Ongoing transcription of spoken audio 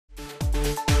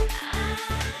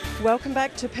Welcome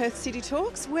back to Perth City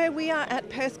Talks, where we are at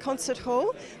Perth Concert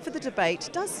Hall for the debate,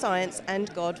 Does Science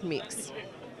and God Mix?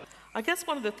 I guess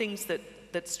one of the things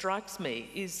that strikes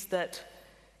me is that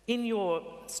in your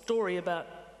story about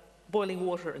boiling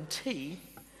water and tea,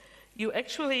 you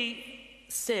actually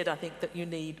said, I think, that you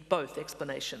need both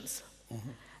explanations. Mm-hmm.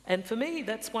 And for me,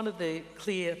 that's one of the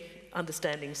clear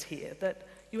understandings here, that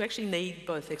you actually need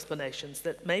both explanations,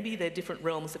 that maybe they're different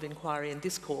realms of inquiry and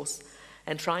discourse,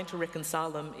 and trying to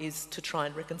reconcile them is to try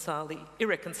and reconcile the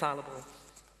irreconcilable.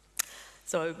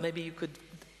 So maybe you could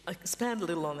expand a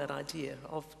little on that idea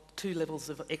of two levels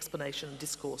of explanation and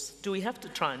discourse. Do we have to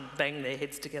try and bang their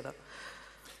heads together?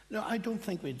 No, I don't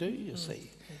think we do, you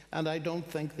see. And I don't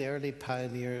think the early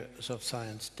pioneers of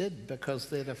science did, because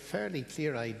they had a fairly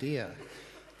clear idea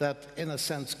that, in a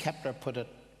sense, Kepler put it,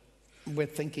 we're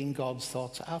thinking God's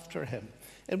thoughts after him.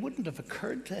 It wouldn't have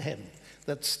occurred to him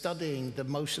that studying the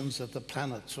motions of the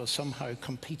planets was somehow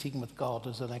competing with God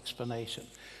as an explanation.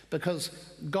 Because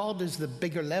God is the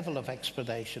bigger level of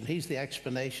explanation. He's the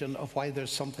explanation of why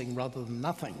there's something rather than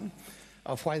nothing,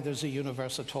 of why there's a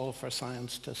universe at all for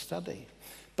science to study.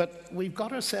 But we've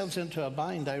got ourselves into a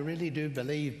bind, I really do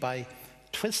believe, by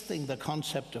twisting the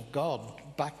concept of God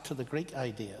back to the Greek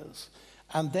ideas,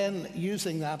 and then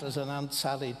using that as an Aunt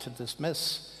Sally to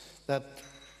dismiss that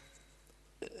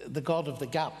the God of the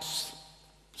gaps,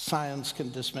 science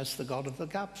can dismiss the God of the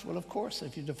gaps. Well, of course,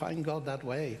 if you define God that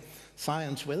way,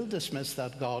 science will dismiss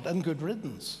that God, and good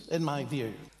riddance, in my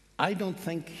view. I don't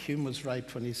think Hume was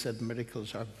right when he said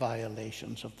miracles are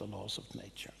violations of the laws of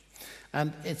nature.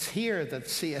 And it's here that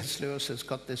C.S. Lewis has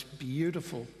got this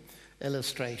beautiful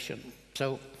illustration.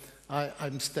 So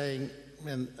I'm staying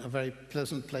in a very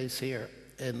pleasant place here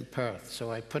in Perth.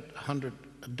 So I put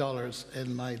 $100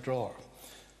 in my drawer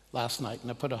last night, and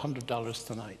I put $100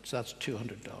 tonight, so that's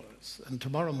 $200. And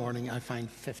tomorrow morning I find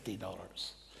 $50.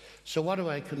 So what do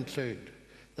I conclude?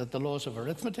 That the laws of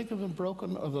arithmetic have been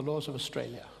broken, or the laws of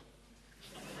Australia?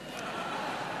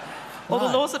 Or the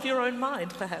laws of your own mind,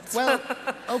 perhaps. Well,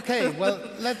 okay, well,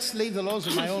 let's leave the laws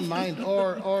of my own mind,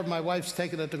 or my wife's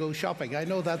taken it to go shopping. I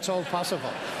know that's all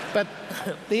possible. But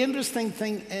the interesting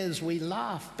thing is we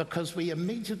laugh because we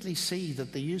immediately see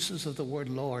that the uses of the word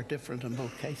law are different in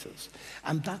both cases.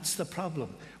 And that's the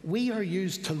problem. We are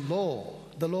used to law,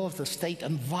 the law of the state,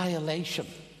 and violation,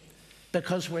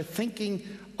 because we're thinking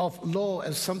of law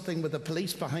as something with the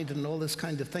police behind it and all this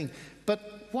kind of thing.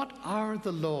 But what are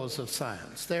the laws of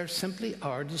science? They're simply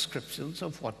our descriptions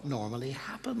of what normally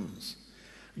happens.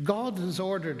 God has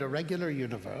ordered a regular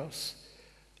universe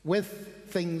with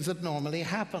things that normally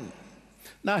happen.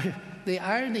 Now, the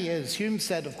irony is, Hume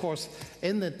said, of course,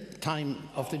 in the time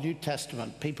of the New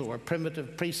Testament, people were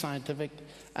primitive, pre-scientific,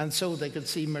 and so they could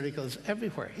see miracles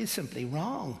everywhere. He's simply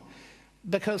wrong.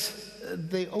 Because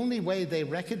the only way they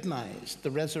recognized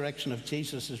the resurrection of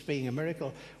Jesus as being a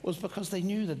miracle was because they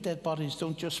knew that dead bodies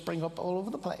don't just spring up all over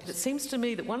the place. It seems to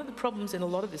me that one of the problems in a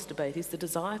lot of this debate is the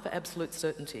desire for absolute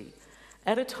certainty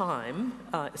at a time,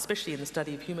 especially in the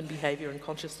study of human behaviour and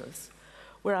consciousness,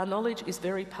 where our knowledge is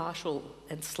very partial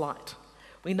and slight.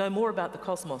 We know more about the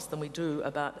cosmos than we do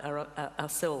about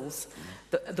ourselves.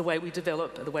 The way we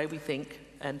develop, the way we think,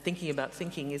 and thinking about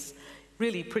thinking is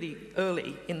really pretty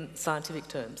early in scientific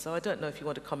terms. So I don't know if you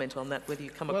want to comment on that, whether you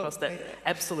come across that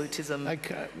absolutism.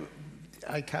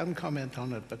 I can comment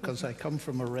on it because I come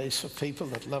from a race of people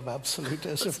that love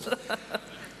absolutism.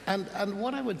 and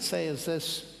what I would say is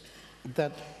this,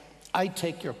 that I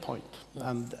take your point,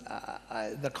 and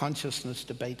the consciousness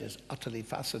debate is utterly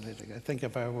fascinating. I think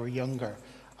if I were younger,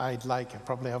 I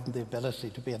probably haven't the ability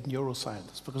to be a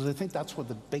neuroscientist, because I think that's where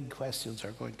the big questions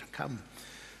are going to come.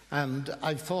 And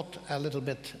I've thought a little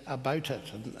bit about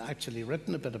it and actually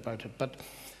written a bit about it. But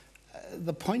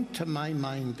the point to my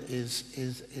mind is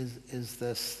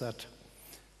this, that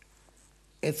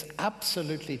it's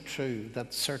absolutely true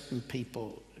that certain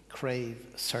people crave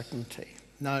certainty.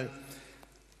 Now,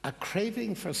 a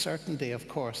craving for certainty, of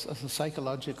course, as a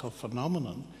psychological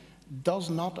phenomenon, does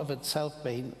not of itself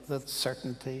mean that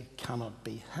certainty cannot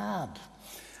be had.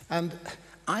 And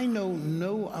I know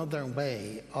no other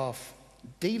way of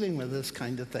dealing with this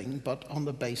kind of thing but on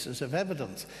the basis of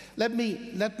evidence. Let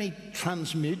me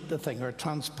transmute the thing, or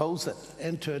transpose it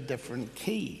into a different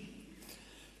key.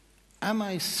 Am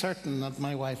I certain that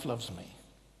my wife loves me?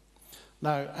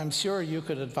 Now, I'm sure you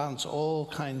could advance all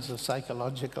kinds of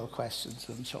psychological questions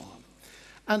and so on.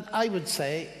 And I would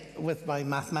say, with my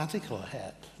mathematical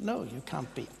head, no, you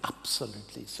can't be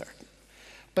absolutely certain.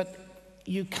 But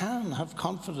you can have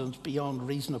confidence beyond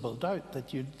reasonable doubt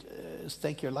that you'd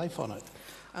stake your life on it.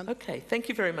 Okay, thank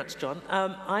you very much, John.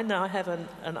 I now have an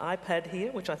iPad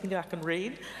here, which I think I can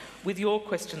read, with your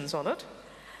questions on it.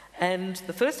 And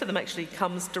the first of them actually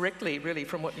comes directly, really,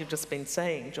 from what you've just been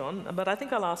saying, John. But I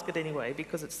think I'll ask it anyway,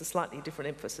 because it's a slightly different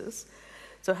emphasis.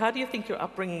 So how do you think your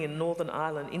upbringing in Northern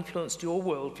Ireland influenced your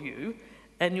worldview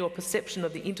and your perception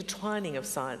of the intertwining of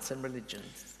science and religion?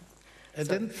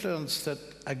 It influenced it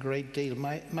a great deal.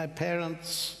 My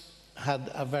parents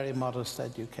had a very modest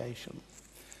education,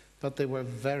 but they were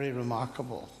very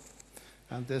remarkable.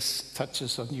 And this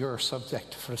touches on your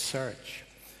subject of research.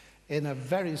 In a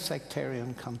very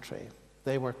sectarian country,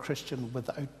 they were Christian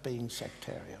without being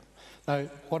sectarian. Now,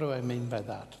 what do I mean by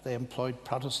that? They employed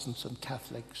Protestants and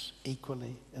Catholics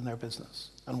equally in their business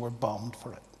and were bombed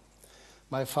for it.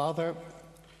 My father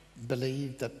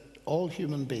believed that all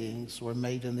human beings were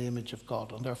made in the image of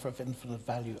God and therefore of infinite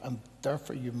value, and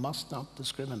therefore you must not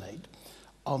discriminate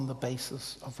on the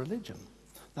basis of religion.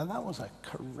 Now, that was a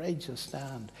courageous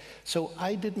stand. So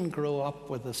I didn't grow up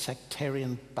with the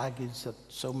sectarian baggage that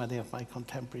so many of my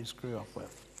contemporaries grew up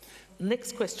with.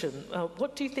 Next question.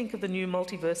 What do you think of the new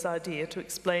multiverse idea to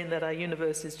explain that our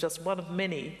universe is just one of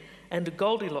many and a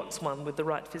Goldilocks one with the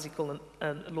right physical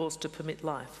and laws to permit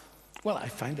life? Well, I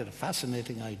find it a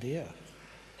fascinating idea.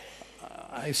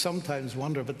 I sometimes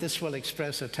wonder, but this will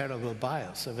express a terrible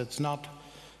bias if it's not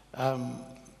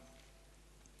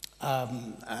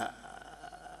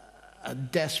a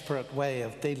desperate way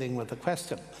of dealing with the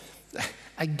question.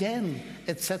 Again,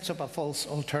 it sets up a false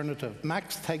alternative.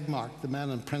 Max Tegmark, the man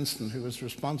in Princeton who was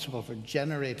responsible for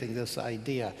generating this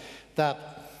idea that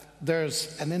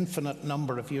there's an infinite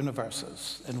number of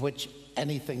universes in which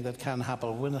anything that can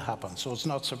happen will happen. So it's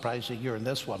not surprising you're in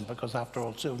this one, because after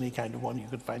all, it's the only kind of one you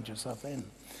could find yourself in.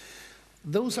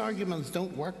 Those arguments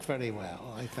don't work very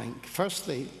well, I think.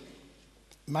 Firstly,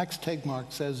 Max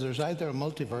Tegmark says there's either a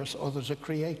multiverse or there's a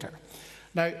creator.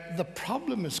 Now, the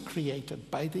problem is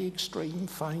created by the extreme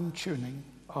fine-tuning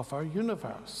of our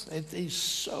universe. It is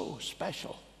so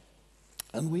special.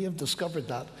 And we have discovered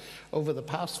that over the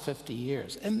past 50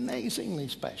 years. Amazingly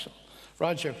special.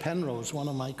 Roger Penrose, one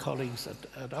of my colleagues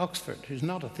at Oxford, who's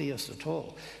not a theist at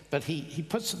all, but he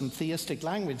puts it in theistic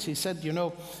language. He said, you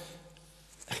know,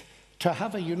 to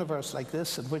have a universe like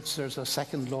this in which there's a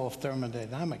second law of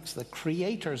thermodynamics, the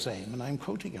creator's aim, and I'm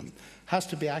quoting him, has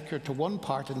to be accurate to 1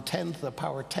 part in 10 to the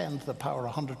power 10 to the power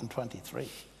 123,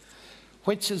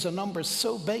 which is a number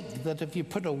so big that if you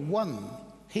put a 1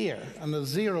 here and a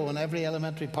 0 in every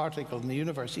elementary particle in the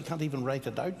universe, you can't even write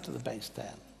it out to the base 10.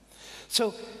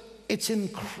 So it's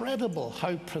incredible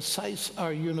how precise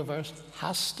our universe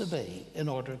has to be in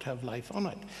order to have life on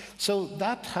it. So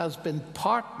that has been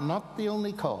part, not the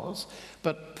only cause,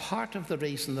 but part of the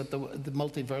reason that the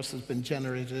multiverse has been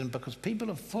generated in, because people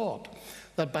have thought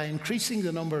that by increasing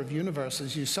the number of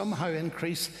universes, you somehow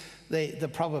increase the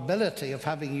probability of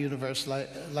having a universe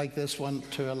like this one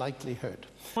to a likelihood.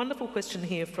 Wonderful question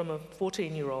here from a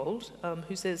 14-year-old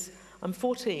who says, I'm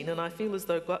 14 and I feel as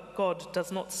though God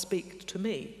does not speak to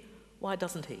me. Why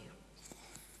doesn't he?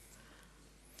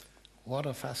 What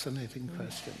a fascinating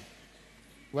question.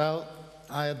 Well,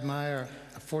 I admire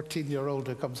a 14-year-old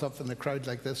who comes up in a crowd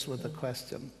like this with a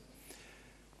question.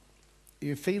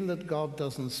 You feel that God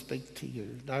doesn't speak to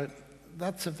you. Now,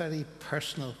 that's a very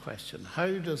personal question.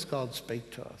 How does God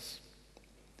speak to us?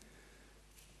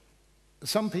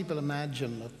 Some people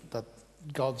imagine that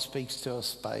God speaks to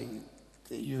us by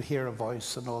you hear a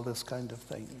voice and all this kind of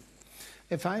thing.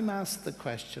 If I'm asked the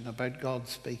question about God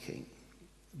speaking,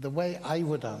 the way I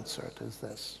would answer it is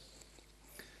this.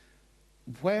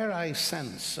 Where I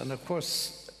sense, and of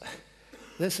course,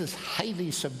 this is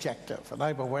highly subjective, and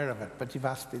I'm aware of it, but you've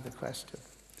asked me the question.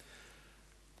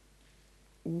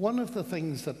 One of the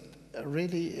things that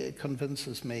really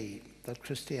convinces me that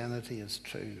Christianity is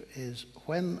true is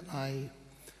when I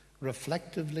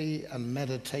reflectively and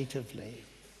meditatively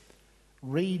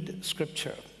read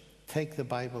Scripture, take the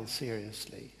Bible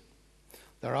seriously.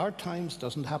 There are times,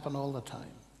 doesn't happen all the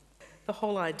time. The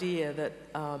whole idea that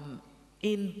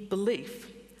in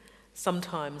belief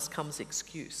sometimes comes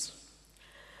excuse.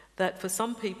 That for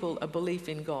some people a belief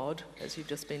in God, as you've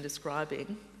just been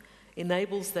describing,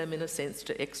 enables them in a sense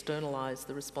to externalise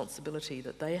the responsibility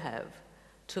that they have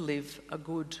to live a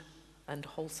good and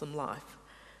wholesome life.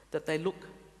 That they look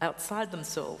outside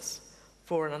themselves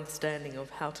for an understanding of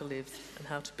how to live and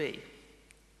how to be.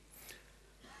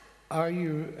 Are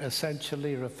you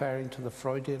essentially referring to the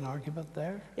Freudian argument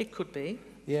there? It could be.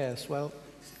 Yes, well,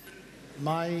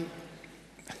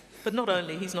 But not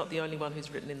only, he's not the only one who's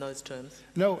written in those terms.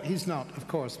 No, he's not, of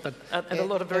course, but and a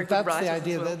lot of very good writers that's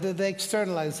the idea, as well. the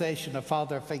externalization of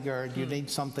father figure, and you need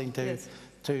something to, Yes.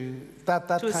 to that To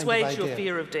kind of assuage idea. your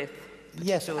fear of death.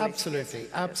 Yes, particularly. absolutely, Yes.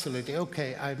 absolutely.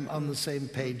 Okay, I'm on the same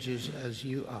page as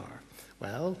you are.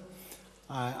 Well,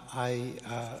 I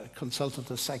consulted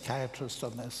a psychiatrist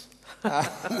on this.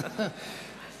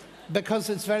 Because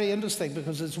it's very interesting,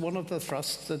 because it's one of the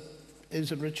thrusts that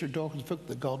is in Richard Dawkins' book,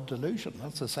 The God Delusion.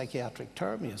 That's a psychiatric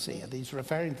term, you see, and he's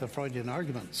referring to the Freudian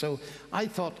argument. So I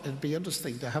thought it'd be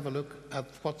interesting to have a look at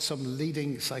what some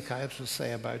leading psychiatrists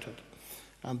say about it.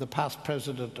 And the past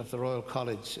president of the Royal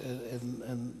College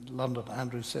in London,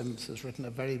 Andrew Sims, has written a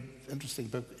very interesting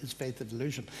book, Is Faith a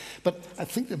Delusion? But I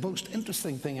think the most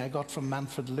interesting thing I got from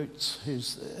Manfred Lutz,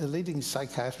 who's a leading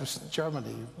psychiatrist in Germany.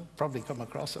 You've probably come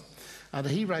across him. And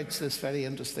he writes this very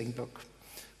interesting book,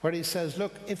 where he says,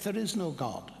 look, if there is no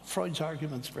God, Freud's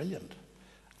argument's brilliant,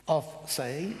 of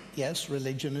saying, yes,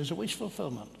 religion is a wish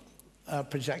fulfillment, a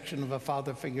projection of a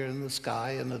father figure in the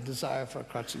sky and a desire for a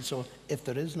crutch and so on, if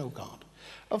there is no God.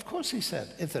 Of course, he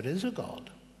said, if there is a God,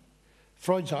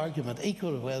 Freud's argument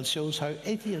equally well shows how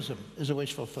atheism is a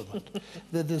wish fulfillment.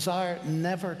 The desire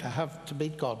never to have to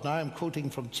meet God. Now I'm quoting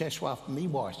from Czesław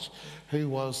Miłosz, who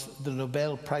was the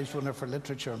Nobel Prize winner for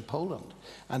literature in Poland.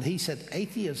 And he said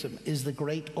atheism is the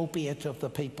great opiate of the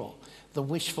people, the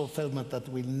wish fulfillment that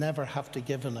we never have to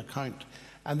give an account.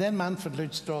 And then Manfred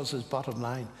Lutz draws his bottom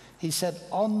line. He said,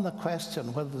 on the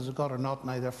question whether there's a God or not,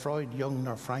 neither Freud, Jung,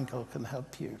 nor Frankl can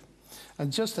help you.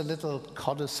 And just a little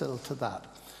codicil to that.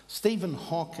 Stephen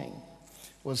Hawking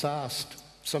was asked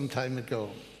some time ago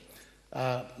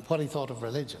what he thought of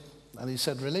religion. And he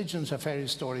said, religion's a fairy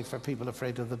story for people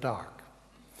afraid of the dark.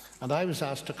 And I was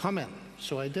asked to comment,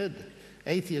 so I did.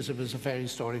 Atheism is a fairy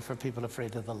story for people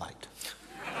afraid of the light.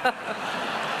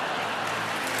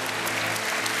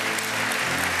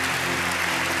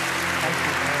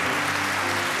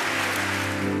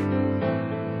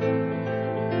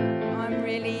 I'm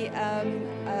really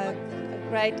a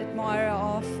great admirer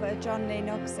of John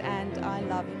Lennox, and I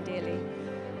love him dearly.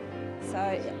 So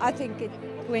I think it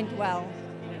went well.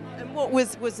 And what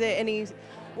was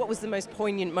the most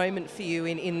poignant moment for you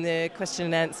in the question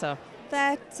and answer?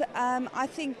 That I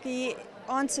think he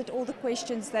answered all the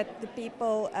questions that the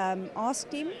people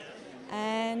asked him,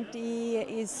 and he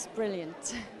is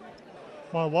brilliant.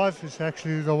 My wife is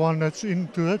actually the one that's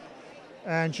into it,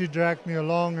 and she dragged me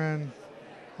along, and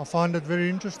I find it very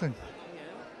interesting.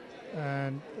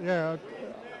 And yeah,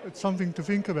 it's something to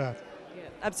think about.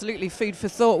 Absolutely food for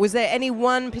thought. Was there any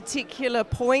one particular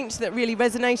point that really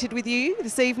resonated with you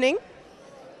this evening?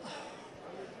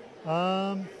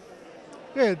 Yeah,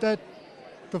 that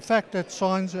the fact that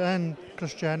science and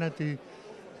Christianity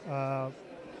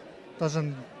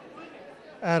doesn't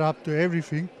add up to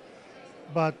everything,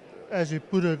 but as you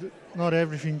put it, not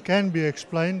everything can be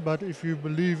explained, but if you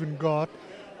believe in God,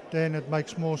 then it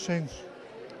makes more sense.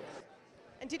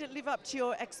 And did it live up to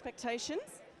your expectations?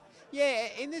 Yeah,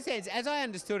 in the sense, as I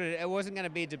understood it, it wasn't going to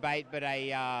be a debate, but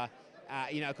a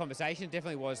conversation. It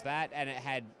definitely was that, and it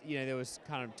had, there was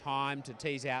kind of time to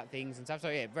tease out things and stuff. So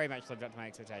yeah, very much lived up to my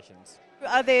expectations.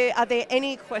 Are there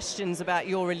any questions about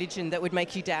your religion that would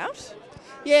make you doubt?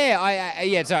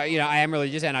 Yeah, So I am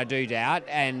religious and I do doubt,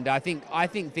 and I think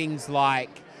things like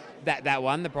that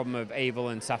one, the problem of evil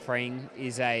and suffering,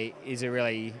 is a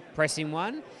really pressing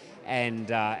one, and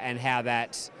how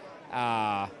that.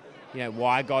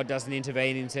 Why God doesn't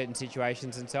intervene in certain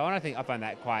situations and so on. I find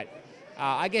that quite,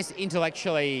 I guess,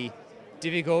 intellectually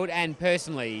difficult, and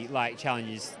personally,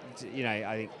 challenges,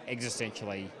 I think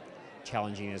existentially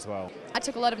challenging as well. I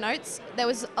took a lot of notes. There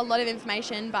was a lot of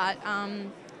information, but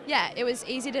it was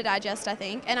easy to digest, I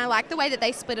think. And I like the way that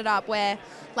they split it up, where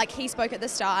he spoke at the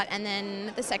start, and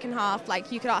then the second half,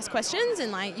 you could ask questions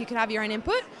and you could have your own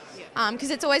input.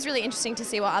 Because it's always really interesting to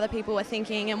see what other people are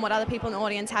thinking and what other people in the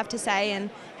audience have to say. And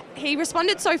he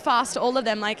responded so fast to all of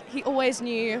them, he always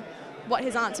knew what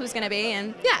his answer was going to be,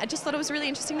 and I just thought it was a really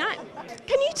interesting night.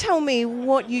 Can you tell me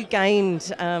what you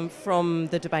gained from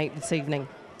the debate this evening?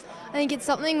 I think it's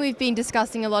something we've been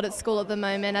discussing a lot at school at the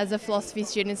moment as a philosophy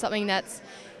student, something that's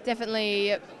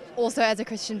definitely also as a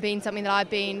Christian been something that I've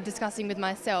been discussing with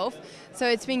myself. So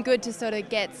it's been good to sort of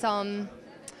get some,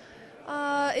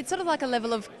 it's sort of like a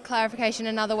level of clarification,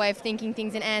 another way of thinking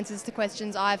things and answers to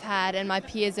questions I've had and my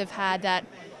peers have had that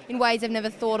in ways I've never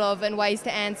thought of, and ways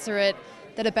to answer it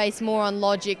that are based more on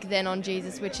logic than on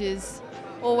Jesus, which is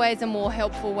always a more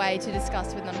helpful way to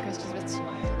discuss with non-Christians, which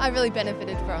I really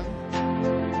benefited from.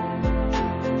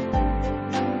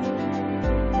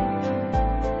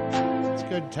 It's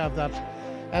good to have that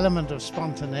element of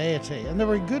spontaneity. And there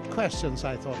were good questions,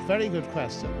 I thought, very good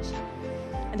questions.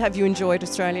 And have you enjoyed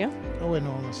Australia? Oh,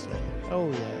 enormously. Oh,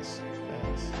 yes,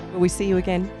 yes. Will we see you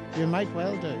again? You might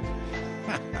well do.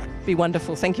 Be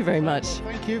wonderful. Thank you very much.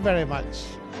 Thank you very much.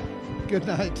 Good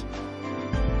night.